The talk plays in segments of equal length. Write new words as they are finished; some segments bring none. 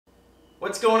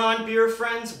What's going on, beer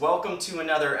friends? Welcome to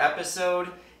another episode.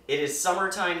 It is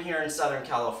summertime here in Southern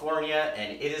California,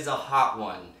 and it is a hot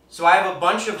one. So I have a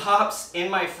bunch of hops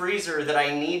in my freezer that I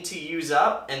need to use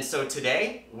up, and so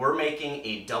today we're making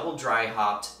a double dry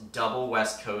hopped, double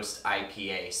West Coast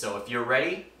IPA. So if you're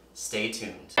ready, stay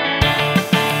tuned.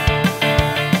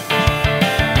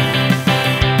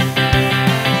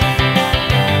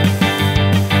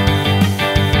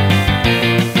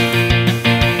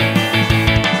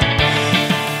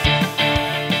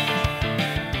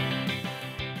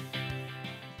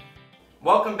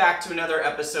 Welcome back to another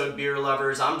episode, beer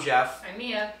lovers. I'm Jeff. I'm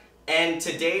Mia. And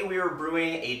today we are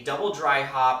brewing a double dry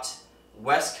hopped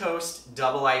West Coast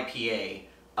double IPA.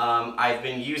 I've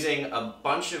been using a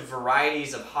bunch of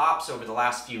varieties of hops over the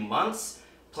last few months,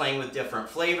 playing with different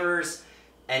flavors,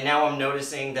 and now I'm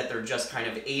noticing that they're just kind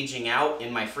of aging out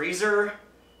in my freezer.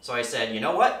 So I said, you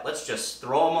know what? Let's just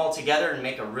throw them all together and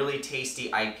make a really tasty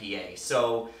IPA.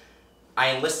 So I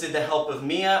enlisted the help of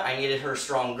Mia. I needed her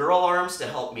strong girl arms to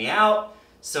help me out.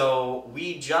 So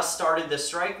we just started the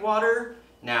strike water.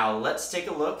 Now let's take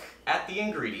a look at the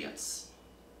ingredients.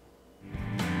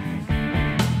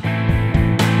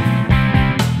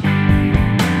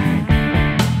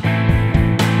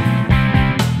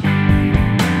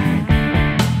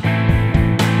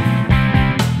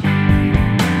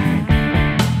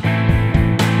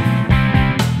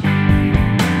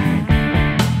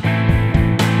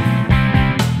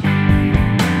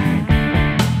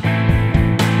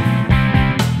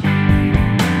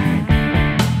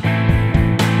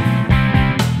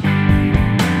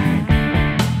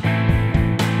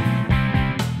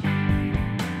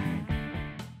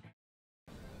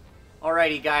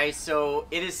 Alrighty guys, so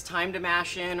it is time to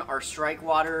mash in. Our strike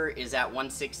water is at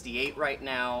 168 right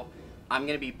now. I'm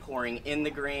going to be pouring in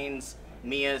the grains.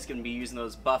 Mia is going to be using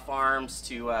those buff arms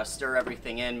to stir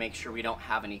everything in, make sure we don't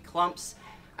have any clumps.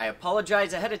 I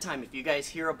apologize ahead of time if you guys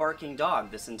hear a barking dog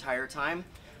this entire time.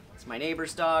 It's my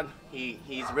neighbor's dog.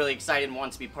 He's really excited and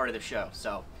wants to be part of the show.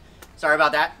 So sorry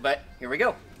about that, but here we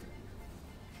go.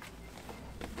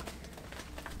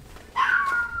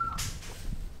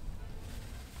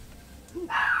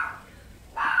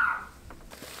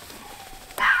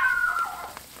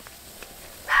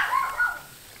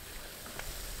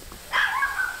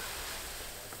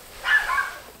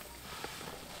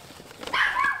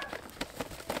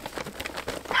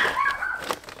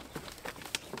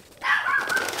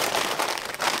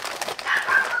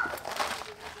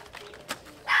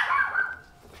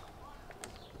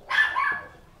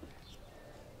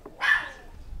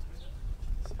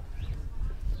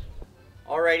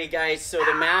 Alrighty guys, so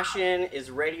the mash-in is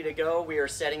ready to go. We are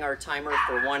setting our timer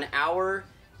for 1 hour.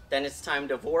 Then it's time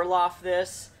to vorloff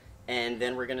this, and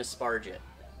then we're gonna sparge it.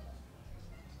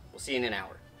 We'll see you in an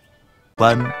hour.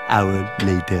 1 hour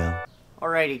later.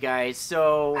 Alrighty guys,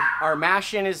 so our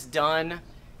mash-in is done.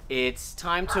 It's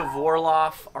time to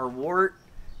vorloff our wort.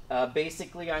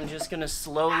 Basically, I'm just gonna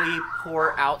slowly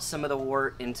pour out some of the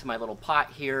wort into my little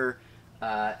pot here,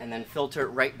 and then filter it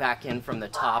right back in from the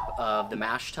top of the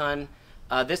mash tun.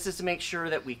 This is to make sure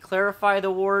that we clarify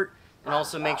the wort and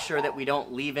also make sure that we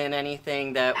don't leave in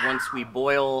anything that once we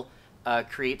boil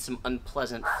creates some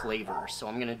unpleasant flavor. So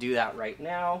I'm going to do that right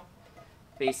now.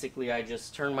 Basically, I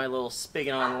just turn my little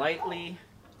spigot on lightly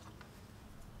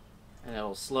and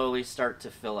it'll slowly start to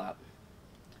fill up.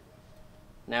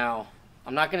 Now,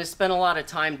 I'm not going to spend a lot of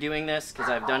time doing this because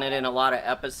I've done it in a lot of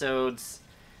episodes,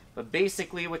 but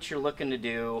basically what you're looking to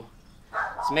do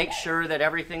is make sure that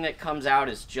everything that comes out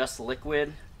is just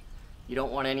liquid. You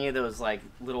don't want any of those like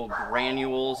little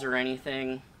granules or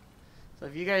anything. So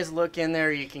if you guys look in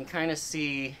there, you can kind of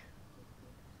see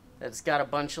that it's got a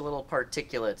bunch of little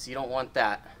particulates. You don't want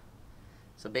that.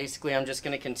 So basically I'm just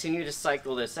going to continue to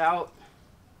cycle this out.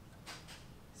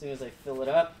 As soon as I fill it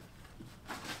up,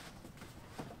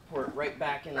 pour it right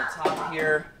back in the top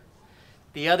here.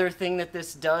 The other thing that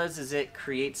this does is it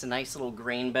creates a nice little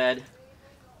grain bed.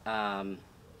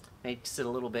 Makes it a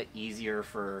little bit easier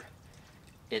for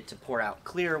it to pour out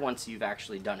clear once you've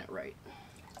actually done it right.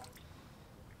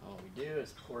 All we do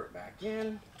is pour it back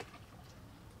in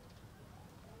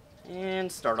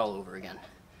and start all over again.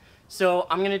 So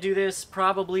I'm going to do this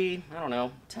probably, I don't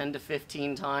know, 10 to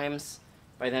 15 times.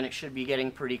 By then it should be getting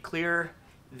pretty clear.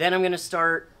 Then I'm going to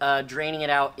start draining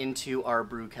it out into our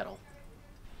brew kettle.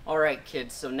 Alright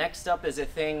kids, so next up is a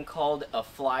thing called a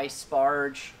fly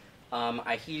sparge.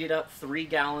 I heated up 3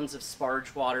 gallons of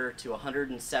sparge water to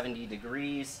 170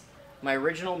 degrees. My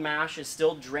original mash is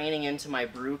still draining into my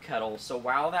brew kettle, so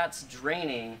while that's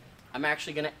draining, I'm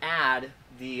actually going to add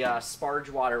the sparge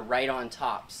water right on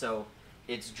top. So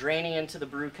it's draining into the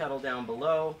brew kettle down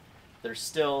below. There's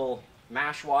still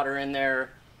mash water in there.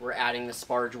 We're adding the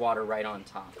sparge water right on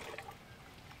top.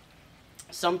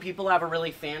 Some people have a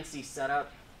really fancy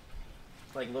setup,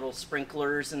 like little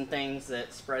sprinklers and things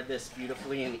that spread this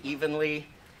beautifully and evenly.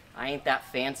 I ain't that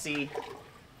fancy,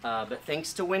 but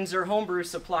thanks to Windsor Homebrew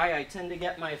Supply, I tend to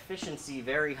get my efficiency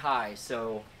very high,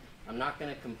 so I'm not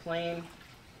going to complain.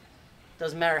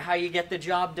 Doesn't matter how you get the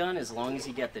job done, as long as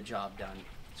you get the job done.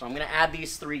 So I'm going to add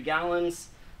these 3 gallons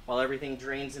while everything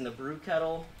drains in the brew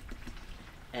kettle,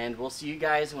 and we'll see you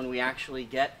guys when we actually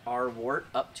get our wort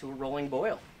up to a rolling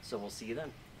boil. So we'll see you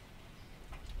then.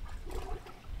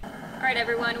 Alright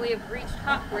everyone, we have reached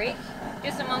hop break.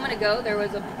 Just a moment ago there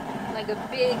was a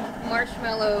big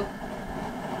marshmallow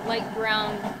light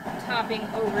brown topping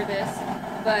over this,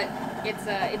 but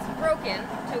it's broken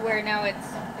to where now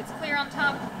it's clear on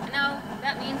top, and now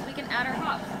that means we can add our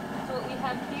hops. So what we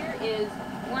have here is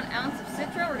 1 ounce of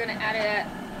Citra. We're going to add it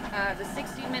at the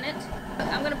 60-minute.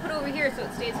 I'm going to put it over here so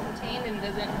it stays contained and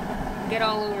doesn't get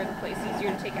all over the place.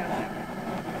 Easier to take out later.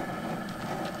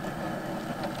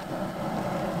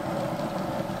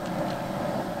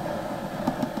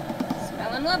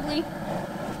 Smelling lovely.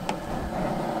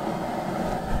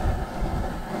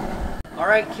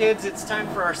 Alright kids, it's time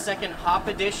for our second hop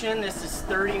addition. This is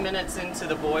 30 minutes into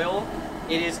the boil.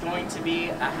 It is going to be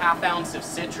a ½ ounce of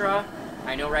Citra.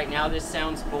 I know right now this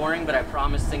sounds boring, but I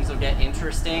promise things will get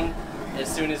interesting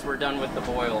as soon as we're done with the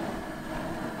boil.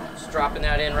 Just dropping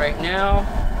that in right now.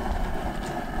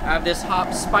 I have this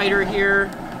hop spider here.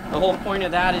 The whole point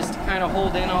of that is to kind of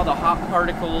hold in all the hop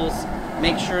particles,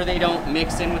 make sure they don't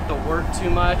mix in with the wort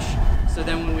too much, so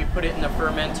then when we put it in the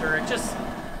fermenter, it just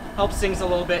helps things be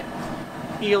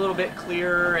a little bit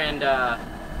clearer and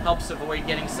helps avoid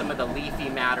getting some of the leafy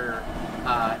matter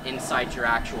inside your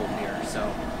actual beer.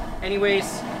 So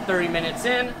anyways, 30 minutes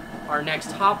in, our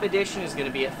next hop addition is going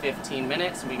to be at 15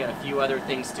 minutes. We got a few other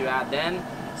things to add then,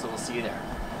 so we'll see you there.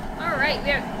 Alright,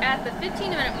 we're at the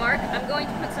 15-minute mark. I'm going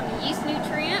to put some yeast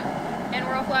nutrient and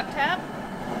roll flap tab,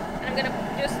 and I'm going to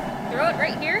just throw it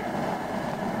right here.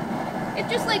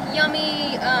 It's just like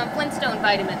yummy Flintstone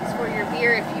vitamins for your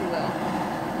beer, if you will.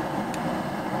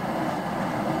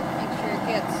 Make sure it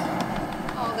gets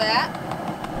all that.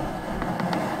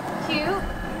 Cute.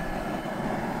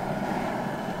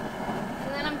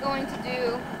 And then I'm going to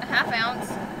do a ½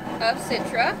 ounce of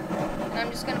Citra, and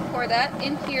I'm just going to pour that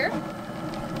in here,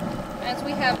 as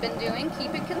we have been doing.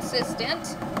 Keep it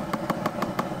consistent.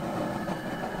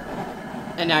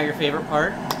 And now your favorite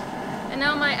part? And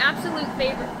now my absolute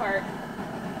favorite part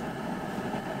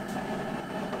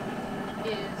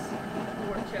is the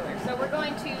wort chiller. So we're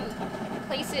going to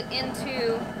place it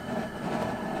into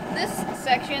this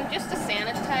section just to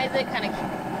sanitize it, kind of,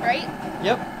 right?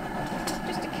 Yep.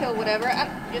 Just to kill whatever.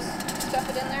 Just stuff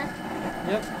it in there.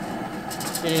 Yep.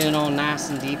 Get it in all nice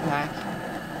and deep pack.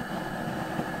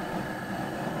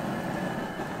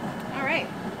 Alright.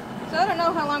 So I don't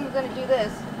know how long we're going to do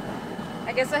this.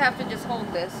 I guess I have to just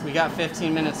hold this. We got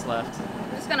 15 minutes left.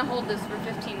 I'm just going to hold this for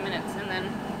 15 minutes and then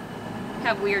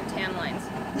have weird tan lines.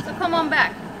 So come on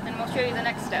back and we'll show you the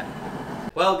next step.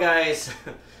 Well guys,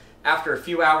 after a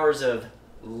few hours of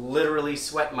literally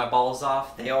sweating my balls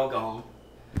off, they all gone.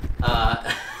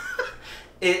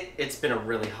 It's been a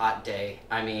really hot day.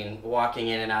 I mean, walking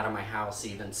in and out of my house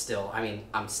even still. I mean,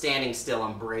 I'm standing still,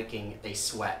 I'm breaking a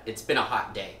sweat. It's been a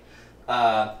hot day.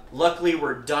 Luckily,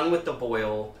 we're done with the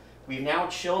boil. We've now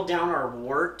chilled down our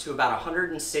wort to about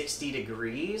 160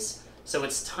 degrees, so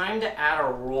it's time to add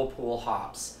our Whirlpool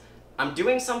hops. I'm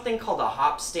doing something called a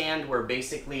Hopstand, where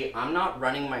basically I'm not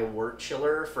running my wort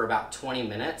chiller for about 20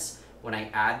 minutes when I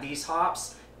add these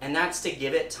hops, and that's to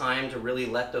give it time to really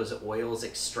let those oils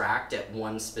extract at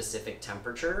one specific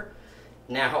temperature.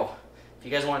 Now, if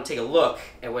you guys want to take a look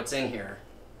at what's in here,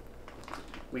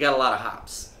 we got a lot of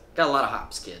hops. Got a lot of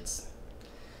hops, kids.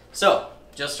 So,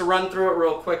 just to run through it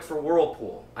real quick for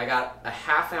Whirlpool, I got a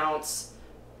 ½ ounce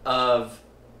of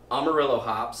Amarillo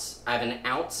hops, I have an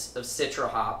ounce of Citra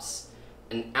hops,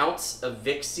 an ounce of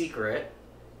Vic Secret,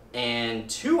 and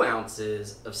 2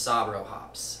 ounces of Sabro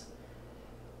hops.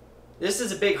 This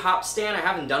is a big hop stand. I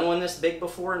haven't done one this big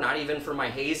before, not even for my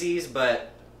hazies,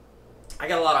 but I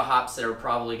got a lot of hops that are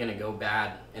probably going to go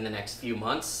bad in the next few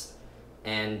months,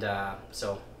 and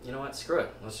so, you know what, screw it.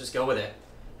 Let's just go with it.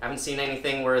 I haven't seen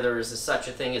anything where there's such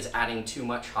a thing as adding too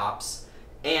much hops,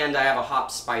 and I have a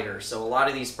hop spider, so a lot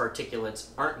of these particulates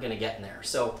aren't going to get in there.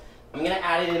 So I'm going to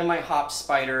add it into my hop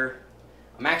spider.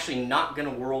 I'm actually not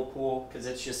going to Whirlpool, because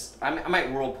it's just, I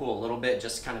might Whirlpool a little bit,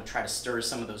 just kind of try to stir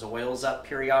some of those oils up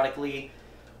periodically,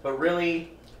 but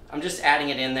really I'm just adding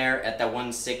it in there at that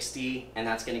 160, and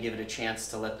that's going to give it a chance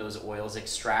to let those oils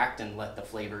extract and let the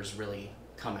flavors really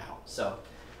come out. So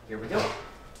here we go.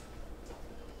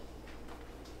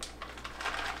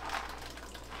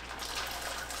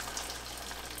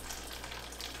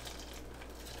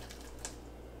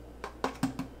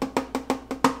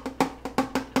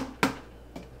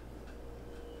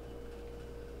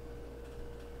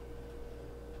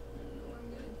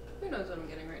 Who knows what I'm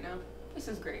getting right now? This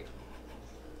is great.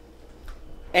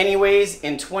 Anyways,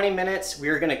 in 20 minutes,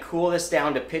 we're gonna cool this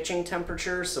down to pitching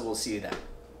temperature, so we'll see you then.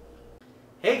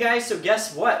 Hey guys, so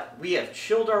guess what? We have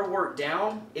chilled our wort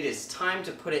down. It is time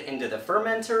to put it into the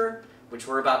fermenter, which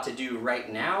we're about to do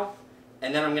right now,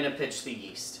 and then I'm gonna pitch the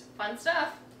yeast. Fun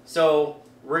stuff. So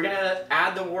we're gonna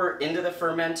add the wort into the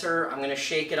fermenter. I'm gonna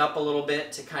shake it up a little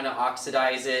bit to kind of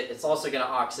oxidize it. It's also gonna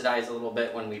oxidize a little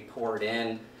bit when we pour it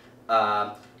in.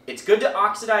 It's good to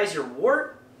oxidize your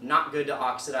wort, not good to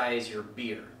oxidize your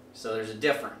beer. So there's a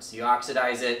difference. You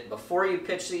oxidize it before you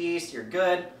pitch the yeast, you're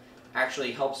good.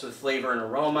 Actually helps with flavor and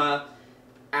aroma.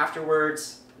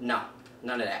 Afterwards, no,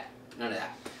 none of that, none of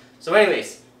that. So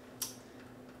anyways,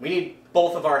 we need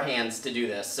both of our hands to do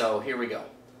this, so here we go.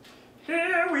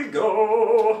 Here we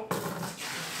go,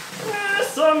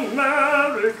 Miss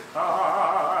America.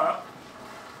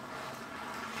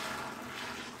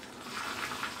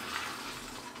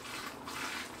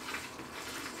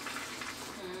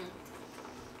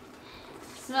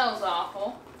 Smells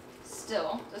awful.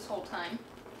 Still, this whole time.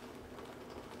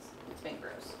 It's been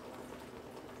gross.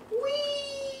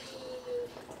 Whee!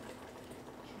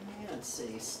 Okay, let's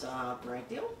say stop right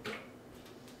there.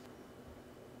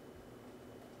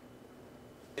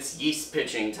 It's yeast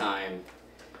pitching time.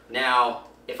 Now,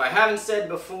 if I haven't said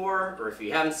before, or if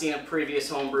you haven't seen a previous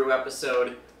homebrew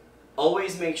episode,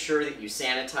 always make sure that you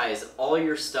sanitize all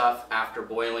your stuff after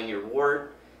boiling your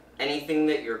wort. Anything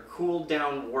that your cooled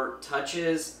down wort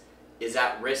touches is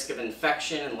at risk of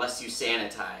infection unless you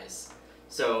sanitize.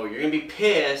 So you're gonna be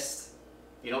pissed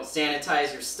if you don't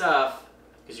sanitize your stuff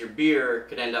because your beer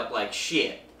could end up like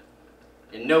shit.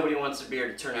 And nobody wants a beer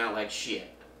to turn out like shit.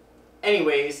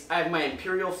 Anyways, I have my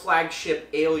Imperial flagship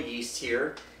ale yeast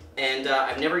here, and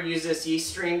I've never used this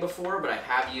yeast strain before, but I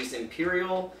have used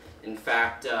Imperial. In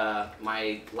fact,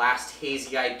 my last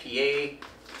hazy IPA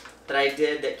that I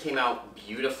did that came out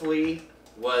beautifully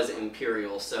was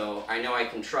Imperial, so I know I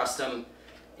can trust them.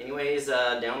 Anyways,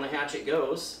 down the hatch it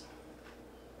goes.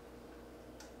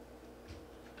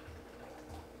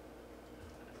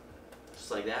 Just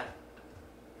like that.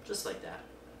 Just like that.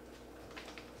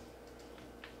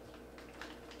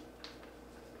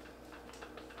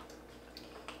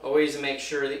 Always make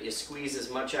sure that you squeeze as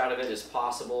much out of it as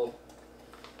possible.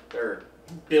 There are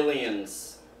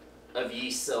billions of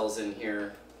yeast cells in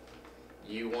here.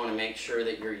 You want to make sure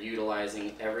that you're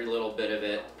utilizing every little bit of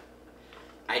it.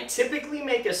 I typically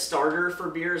make a starter for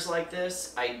beers like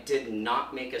this. I did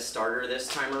not make a starter this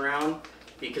time around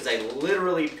because I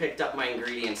literally picked up my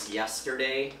ingredients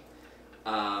yesterday.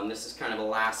 This is kind of a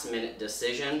last minute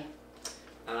decision.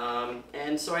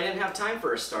 And so I didn't have time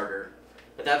for a starter.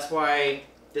 But that's why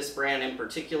this brand in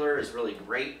particular is really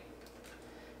great.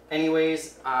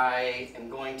 Anyways, I am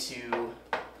going to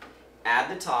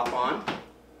add the top on.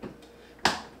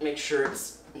 Make sure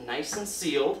it's nice and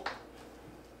sealed.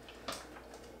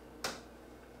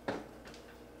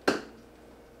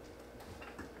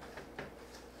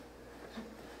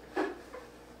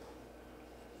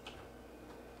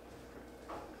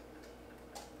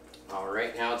 All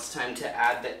right, now it's time to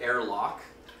add the airlock.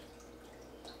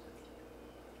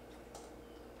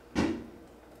 Boom.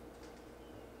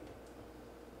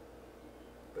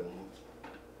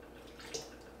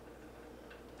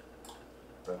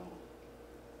 Boom.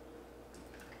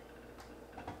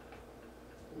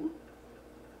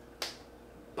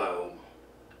 Boom.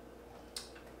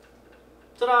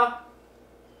 Ta-da!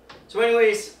 So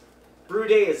anyways, brew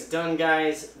day is done,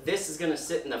 guys. This is going to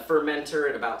sit in the fermenter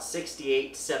at about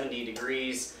 68 to 70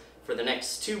 degrees for the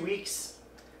next 2 weeks.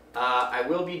 I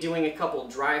will be doing a couple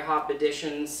dry hop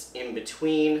additions in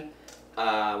between,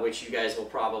 which you guys will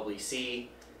probably see.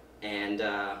 And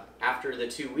after the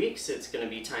 2 weeks, it's going to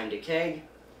be time to keg.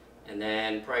 And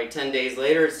then probably 10 days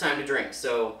later, it's time to drink.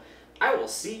 So I will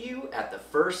see you at the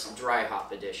first dry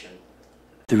hop addition.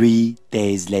 3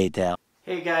 days later.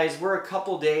 Hey guys, we're a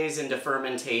couple days into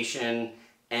fermentation,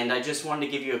 and I just wanted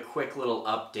to give you a quick little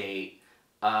update.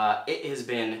 It has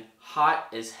been hot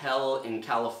as hell in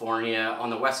California, on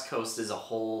the West Coast as a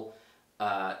whole.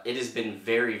 It has been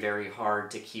very, very hard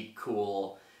to keep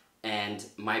cool, and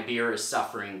my beer is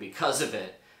suffering because of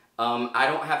it. I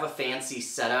don't have a fancy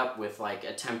setup with like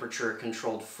a temperature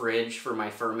controlled fridge for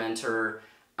my fermenter.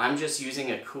 I'm just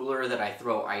using a cooler that I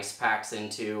throw ice packs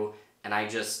into, and I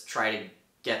just try to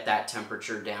get that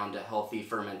temperature down to healthy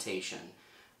fermentation.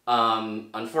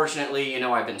 Unfortunately, you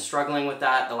know, I've been struggling with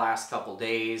that the last couple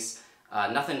days.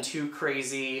 Nothing too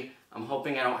crazy. I'm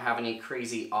hoping I don't have any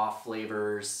crazy off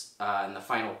flavors in the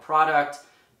final product,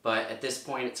 but at this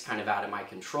point it's kind of out of my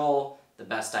control. The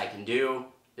best I can do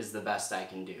is the best I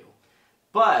can do.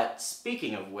 But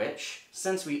speaking of which,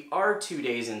 since we are 2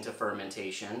 days into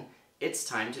fermentation, it's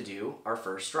time to do our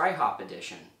first dry hop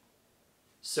addition.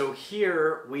 So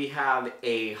here we have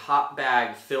a hop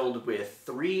bag filled with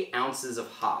 3 ounces of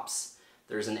hops.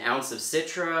 There's an ounce of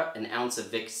Citra, an ounce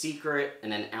of Vic Secret,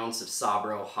 and an ounce of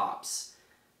Sabro hops.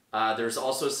 There's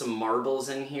also some marbles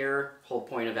in here. Whole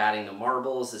point of adding the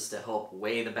marbles is to help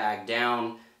weigh the bag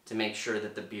down to make sure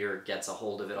that the beer gets a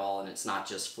hold of it all and it's not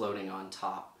just floating on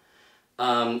top.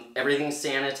 Everything's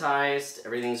sanitized,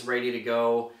 everything's ready to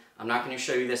go. I'm not going to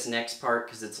show you this next part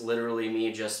because it's literally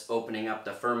me just opening up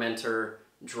the fermenter,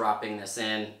 dropping this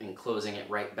in and closing it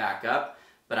right back up.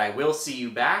 But I will see you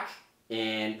back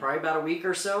in probably about a week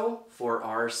or so for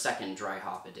our second dry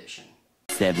hop edition.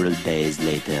 Several days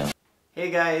later.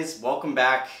 Hey guys, welcome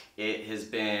back. It has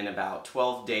been about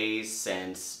 12 days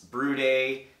since brew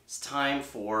day. It's time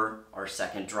for our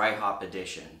second dry hop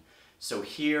edition. So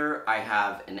here I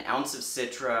have an ounce of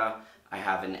Citra, I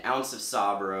have an ounce of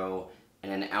Sabro,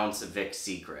 and an ounce of Vic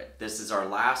Secret. This is our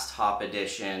last hop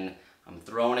addition. I'm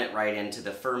throwing it right into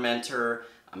the fermenter.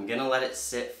 I'm gonna let it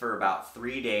sit for about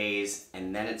 3 days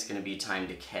and then it's gonna be time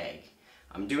to keg.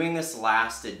 I'm doing this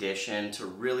last addition to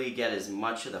really get as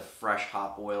much of the fresh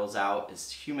hop oils out as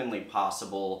humanly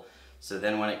possible, so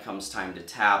then when it comes time to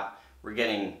tap, we're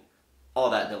getting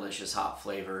all that delicious hop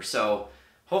flavor. So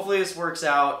hopefully this works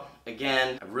out.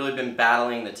 Again, I've really been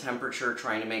battling the temperature,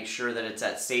 trying to make sure that it's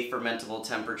at safe fermentable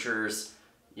temperatures.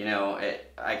 You know,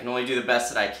 I can only do the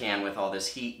best that I can with all this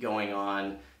heat going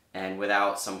on and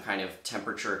without some kind of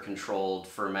temperature controlled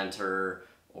fermenter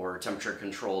or temperature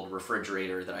controlled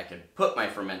refrigerator that I could put my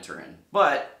fermenter in.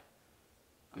 But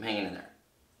I'm hanging in there.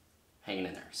 Hanging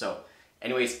in there. So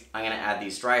anyways, I'm gonna add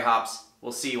these dry hops.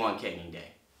 We'll see you on kegging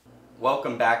day.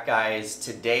 Welcome back, guys.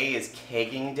 Today is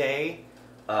kegging day.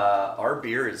 Our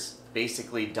beer is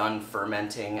basically done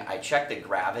fermenting. I checked the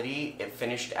gravity. It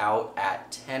finished out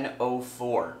at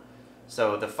 10:04.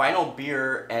 So the final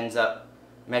beer ends up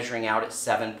measuring out at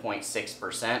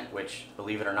 7.6%, which,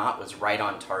 believe it or not, was right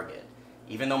on target.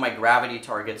 Even though my gravity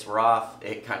targets were off,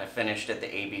 it kind of finished at the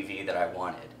ABV that I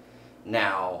wanted.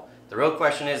 Now, the real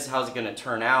question is, how's it going to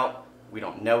turn out? We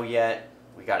don't know yet.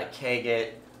 We got to keg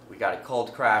it. We got to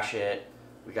cold crash it.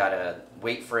 We got to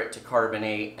wait for it to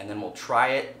carbonate, and then we'll try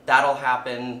it. That'll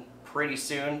happen pretty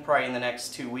soon, probably in the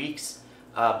next 2 weeks.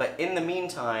 But in the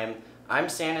meantime, I'm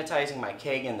sanitizing my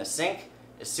keg in the sink.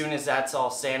 As soon as that's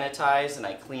all sanitized and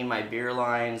I clean my beer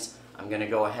lines, I'm going to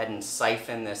go ahead and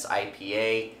siphon this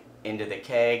IPA into the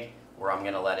keg where I'm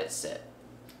going to let it sit.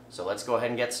 So let's go ahead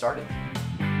and get started.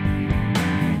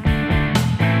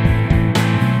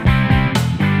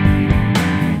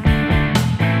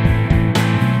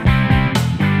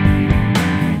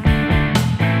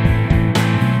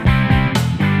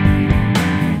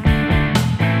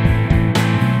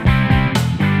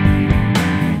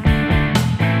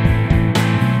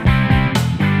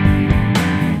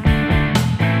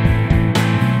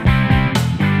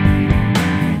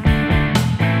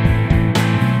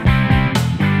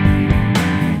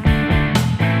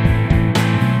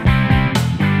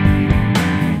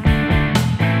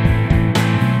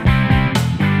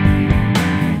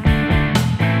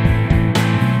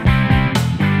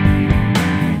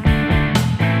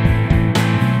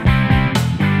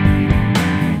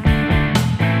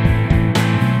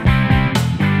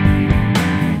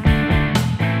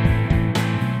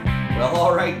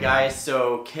 Guys,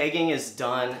 so kegging is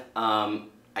done.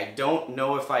 I don't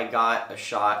know if I got a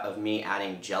shot of me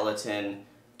adding gelatin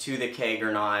to the keg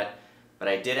or not, but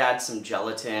I did add some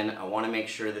gelatin. I want to make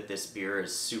sure that this beer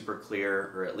is super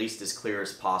clear, or at least as clear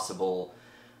as possible.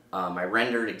 I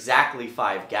rendered exactly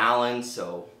 5 gallons,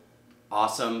 so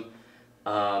awesome.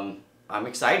 I'm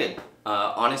excited.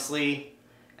 Honestly,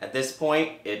 at this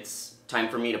point, it's time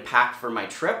for me to pack for my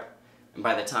trip, and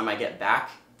by the time I get back,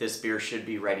 this beer should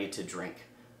be ready to drink.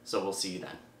 So we'll see you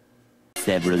then.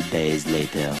 Several days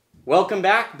later. Welcome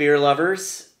back, beer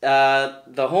lovers. The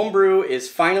homebrew is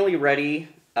finally ready.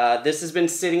 This has been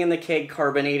sitting in the keg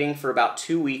carbonating for about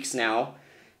 2 weeks now,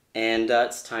 and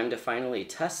it's time to finally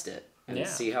test it and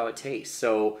see how it tastes.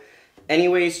 So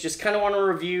anyways, just kind of want to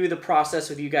review the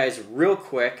process with you guys real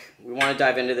quick. We want to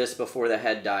dive into this before the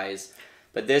head dies.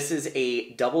 But this is a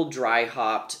double dry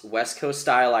hopped West Coast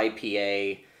style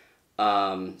IPA.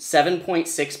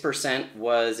 7.6%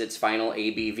 was its final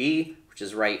ABV, which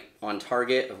is right on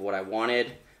target of what I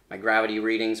wanted. My gravity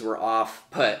readings were off,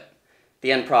 but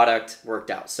the end product worked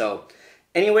out. So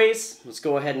anyways, let's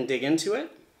go ahead and dig into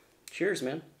it. Cheers,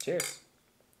 man. Cheers.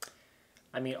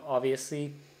 I mean,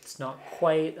 obviously, it's not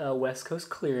quite a West Coast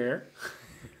clear.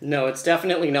 No, it's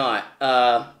definitely not.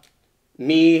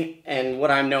 Me and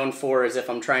what I'm known for is if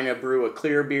I'm trying to brew a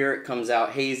clear beer, it comes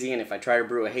out hazy, and if I try to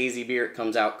brew a hazy beer, it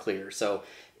comes out clear. So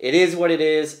it is what it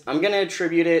is. I'm going to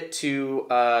attribute it to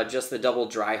just the double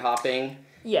dry hopping.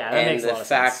 Yeah, that makes a lot of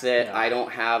sense. And the fact that Yeah. I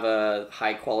don't have a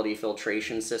high-quality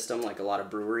filtration system like a lot of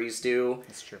breweries do.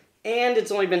 That's true. And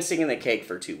it's only been sitting in the keg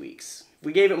for 2 weeks. If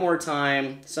we gave it more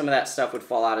time, some of that stuff would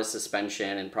fall out of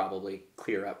suspension and probably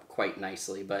clear up quite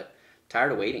nicely. But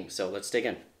tired of waiting, so let's dig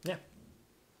in. Yeah.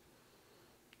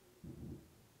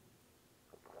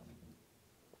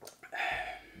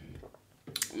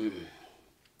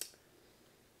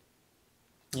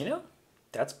 You know,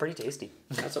 that's pretty tasty.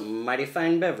 That's a mighty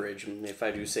fine beverage, if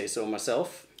I do say so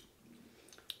myself.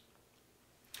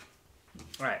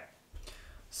 All right.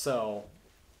 So,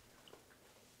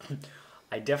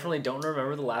 I definitely don't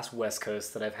remember the last West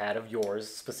Coast that I've had of yours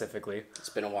specifically. It's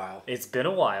been a while. It's been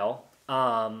a while.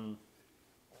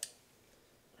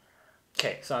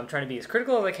 Okay, so I'm trying to be as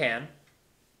critical as I can,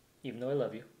 even though I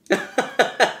love you.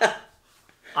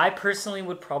 I personally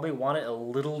would probably want it a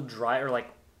little dry, or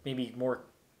like maybe more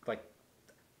like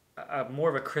more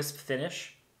of a crisp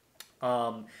finish.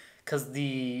 Because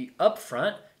the up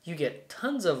front, you get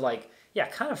tons of like, yeah,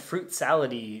 kind of fruit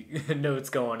salady notes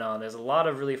going on. There's a lot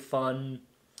of really fun,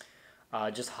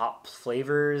 just hop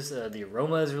flavors. The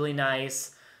aroma is really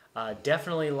nice.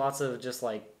 Definitely lots of just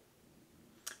like,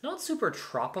 not super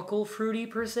tropical fruity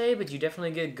per se, but you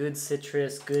definitely get good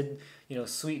citrus, good,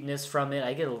 sweetness from it.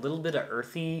 I get a little bit of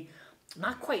earthy,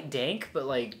 not quite dank, but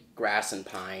like Grass and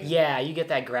pine. yeah, you get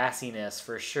that grassiness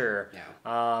for sure.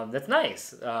 Yeah. That's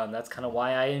nice. That's kind of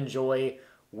why I enjoy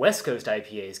West Coast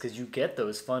IPAs, because you get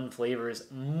those fun flavors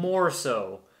more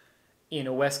so in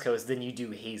a West Coast than you do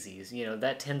hazies.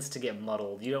 That tends to get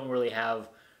muddled. You don't really have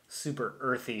super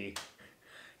earthy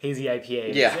hazy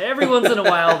IPAs. Yeah. Every once in a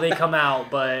while they come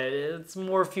out, but it's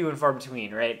more few and far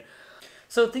between, right?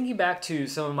 So thinking back to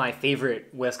some of my favorite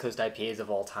West Coast IPAs of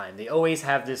all time, they always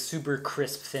have this super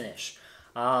crisp finish.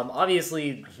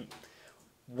 Obviously,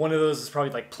 one of those is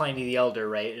probably like Pliny the Elder,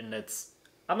 right? And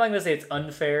I'm not going to say it's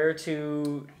unfair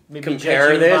to maybe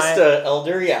Compare this to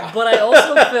Elder, yeah. But I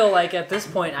also feel like at this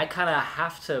point I kind of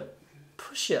have to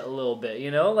push it a little bit,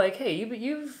 Like, hey,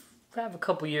 you've have a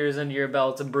couple years under your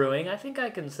belt of brewing. I think I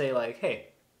can say like, hey,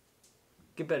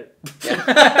 get better.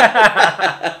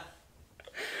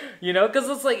 Because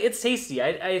it's like, it's tasty.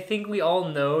 I think we all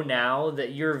know now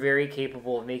that you're very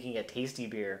capable of making a tasty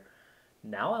beer.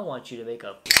 Now I want you to make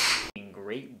a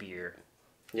great beer.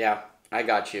 Yeah, I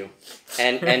got you.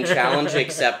 And challenge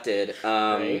accepted.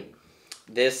 Right.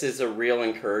 This is a real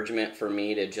encouragement for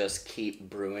me to just keep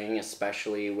brewing,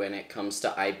 especially when it comes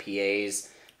to IPAs.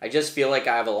 I just feel like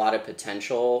I have a lot of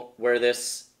potential where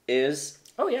this is.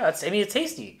 Oh yeah, it's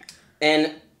tasty.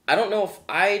 And I don't know if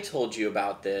I told you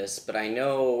about this, but I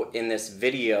know in this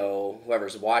video,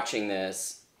 whoever's watching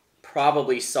this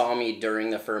probably saw me during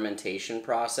the fermentation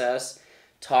process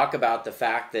talk about the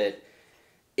fact that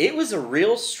it was a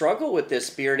real struggle with this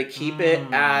beer to keep it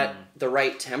at the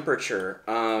right temperature.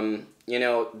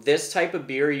 This type of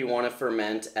beer you want to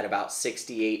ferment at about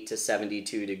 68 to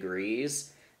 72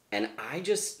 degrees. And I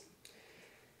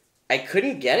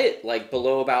couldn't get it like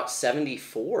below about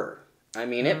 74. I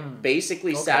mean, it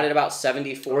basically sat at about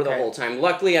 74 the whole time.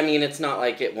 Luckily, it's not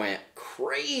like it went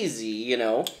crazy,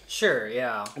 Sure,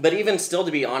 yeah. But even still,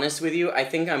 to be honest with you, I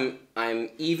think I'm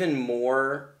even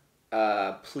more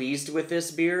pleased with this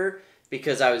beer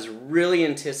because I was really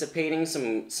anticipating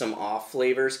some off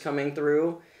flavors coming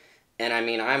through. And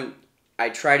I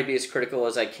try to be as critical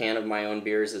as I can of my own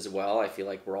beers as well. I feel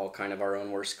like we're all kind of our own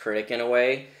worst critic in a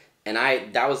way. And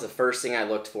that was the first thing I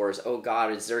looked for is, oh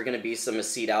God, is there going to be some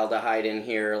acetaldehyde in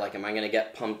here? Like, am I going to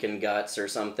get pumpkin guts or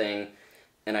something?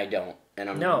 And I don't. And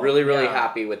I'm really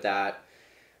happy with that.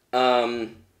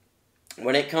 When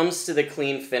it comes to the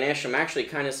clean finish, I'm actually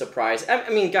kind of surprised.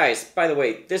 Guys, by the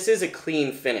way, this is a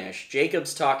clean finish.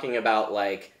 Jacob's talking about,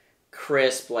 like,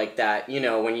 crisp like that.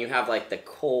 When you have, like, the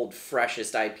cold,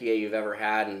 freshest IPA you've ever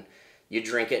had and you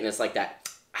drink it and it's like that.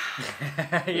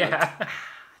 Yeah.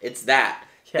 It's that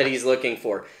he's looking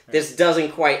for. This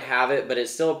doesn't quite have it, but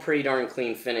it's still a pretty darn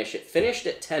clean finish. It finished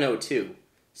at 10:02.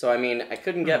 So, I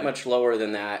couldn't get much lower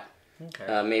than that.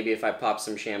 Okay. Maybe if I pop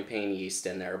some champagne yeast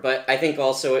in there. But I think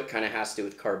also it kind of has to do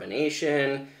with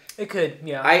carbonation. It could,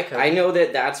 yeah. I know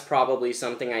that that's probably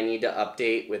something I need to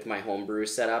update with my homebrew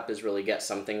setup, is really get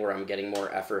something where I'm getting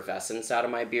more effervescence out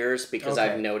of my beers, because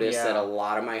I've noticed that a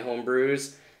lot of my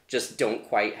homebrews just don't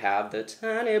quite have the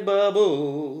tiny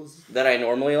bubbles that I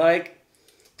normally like.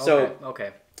 So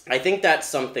I think that's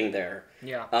something there.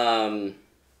 Yeah.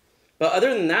 But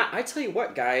other than that, I tell you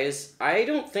what, guys, I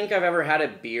don't think I've ever had a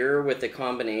beer with the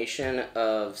combination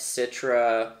of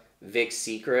Citra, Vic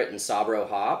Secret, and Sabro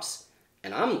hops,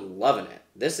 and I'm loving it.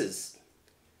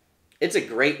 It's a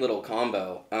great little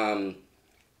combo. The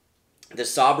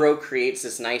Sabro creates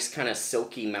this nice kind of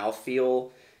silky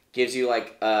mouthfeel, gives you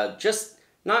like just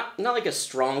not like a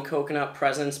strong coconut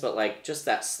presence, but like just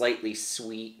that slightly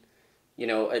sweet, I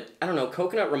don't know,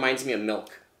 coconut reminds me of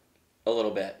milk a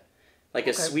little bit. Like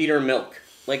a sweeter milk.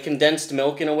 Like condensed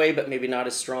milk in a way, but maybe not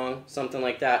as strong. Something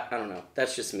like that. I don't know.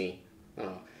 That's just me. I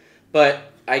don't know.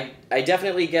 But I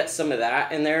definitely get some of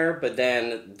that in there, but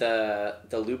then the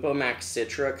Lupomax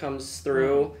Citra comes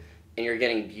through, and you're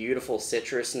getting beautiful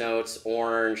citrus notes,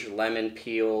 orange, lemon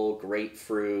peel,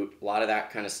 grapefruit, a lot of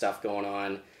that kind of stuff going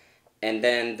on. And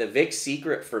then the Vic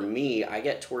Secret, for me, I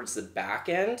get towards the back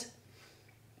end,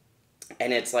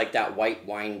 and it's like that white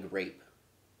wine grape.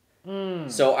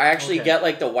 So I actually get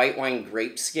like the white wine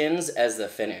grape skins as the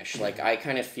finish. Like I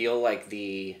kind of feel like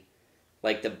the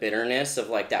bitterness of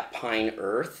like that pine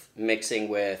earth mixing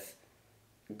with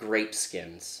grape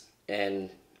skins. And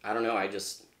I don't know, I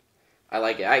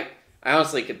like it. I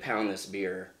honestly could pound this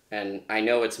beer, and I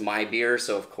know it's my beer,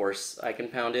 so of course I can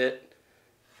pound it.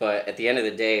 But at the end of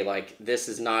the day, like, this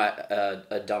is not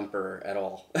a dumper at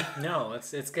all. No,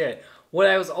 it's good. What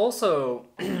I was also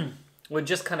what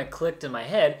just kind of clicked in my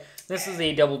head, this is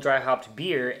a double dry hopped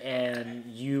beer, and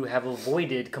you have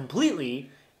avoided completely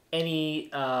any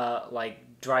like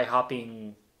dry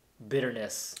hopping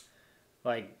bitterness.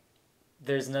 Like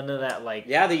there's none of that, like,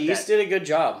 yeah, the yeast did a good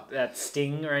job. That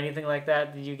sting or anything like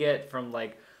that you get from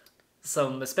like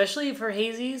some, especially for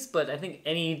hazies, but I think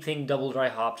anything double dry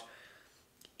hopped,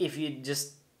 if you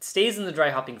just stays in the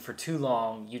dry hopping for too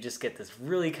long, you just get this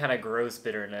really kind of gross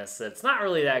bitterness that's not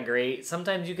really that great.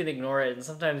 Sometimes you can ignore it, and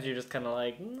sometimes you're just kind of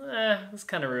like, this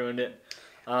kind of ruined it.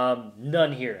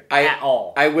 None here at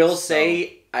all. I will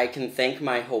say I can thank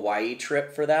my Hawaii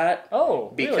trip for that.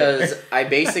 Oh, because really? I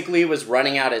basically was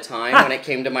running out of time when it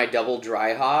came to my double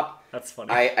dry hop. That's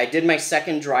funny. I did my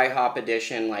second dry hop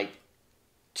edition like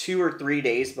 2 or 3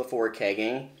 days before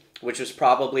kegging, which was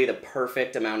probably the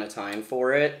perfect amount of time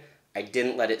for it. I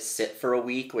didn't let it sit for a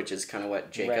week, which is kind of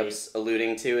what Jacob's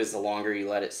alluding to, is the longer you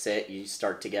let it sit, you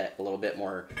start to get a little bit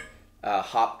more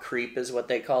hop creep is what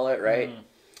they call it, right?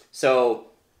 So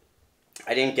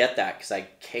I didn't get that because I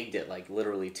kegged it like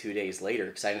literally 2 days later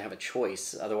because I didn't have a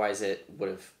choice. Otherwise, it would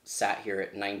have sat here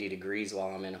at 90 degrees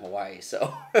while I'm in Hawaii.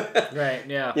 So, right,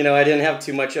 yeah. I didn't have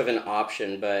too much of an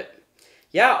option. But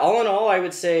yeah, all in all, I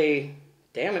would say,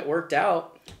 damn, it worked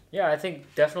out. Yeah, I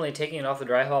think definitely taking it off the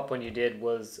dry hop when you did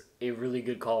was a really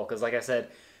good call. Because like I said,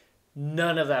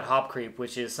 none of that hop creep,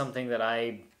 which is something that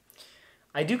I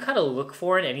do kind of look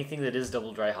for in anything that is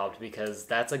double dry hopped, because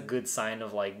that's a good sign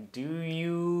of like, do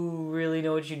you really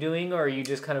know what you're doing, or are you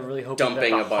just kind of really hoping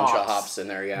dumping that a bunch of hops in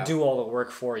there, yeah, do all the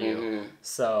work for you.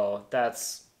 So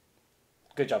that's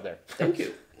good job there. Thank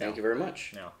you. Thank you very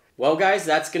much. Yeah. Well, guys,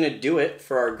 that's going to do it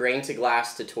for our grain to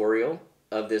glass tutorial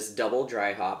of this double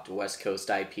dry hopped West Coast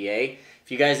IPA.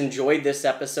 If you guys enjoyed this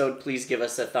episode, please give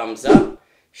us a thumbs up.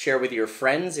 Share with your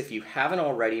friends. If you haven't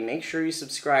already, make sure you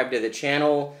subscribe to the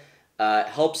channel. It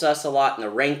helps us a lot in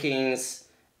the rankings,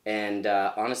 and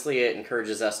honestly, it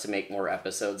encourages us to make more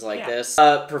episodes like this.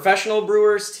 Professional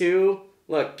brewers, too.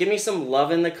 Look, give me some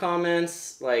love in the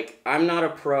comments. Like, I'm not a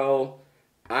pro.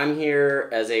 I'm here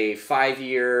as a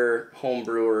 5-year home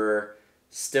brewer,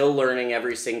 still learning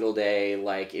every single day.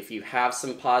 Like, if you have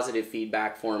some positive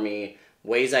feedback for me,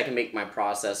 ways I can make my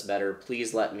process better,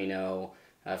 please let me know.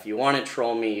 If you want to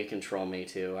troll me, you can troll me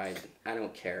too. I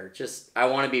don't care. Just, I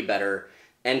want to be better.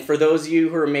 And for those of you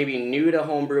who are maybe new to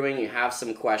homebrewing, you have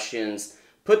some questions,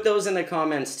 put those in the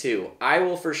comments too. I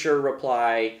will for sure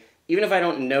reply. Even if I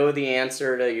don't know the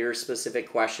answer to your specific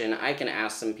question, I can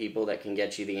ask some people that can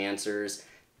get you the answers.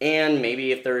 And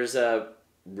maybe if there's a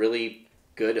really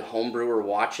good homebrewer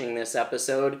watching this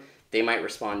episode, they might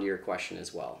respond to your question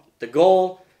as well. The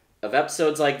goal of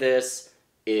episodes like this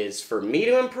is for me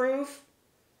to improve,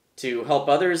 to help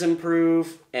others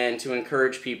improve, and to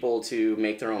encourage people to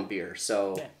make their own beer.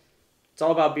 So it's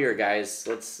all about beer, guys.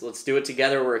 Let's do it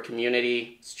together. We're a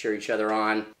community. Let's cheer each other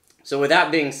on. So with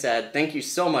that being said, thank you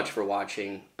so much for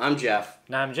watching. I'm Jeff.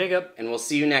 And I'm Jacob. And we'll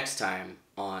see you next time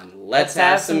on Let's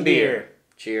Have Some Beer.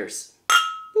 Cheers.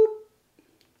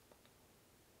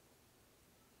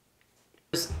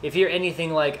 If you're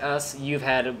anything like us, you've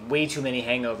had way too many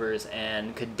hangovers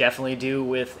and could definitely do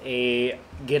with a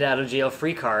get out of jail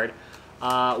free card.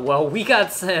 Well, we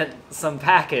got sent some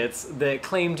packets that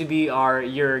claim to be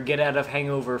your get out of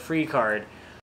hangover free card.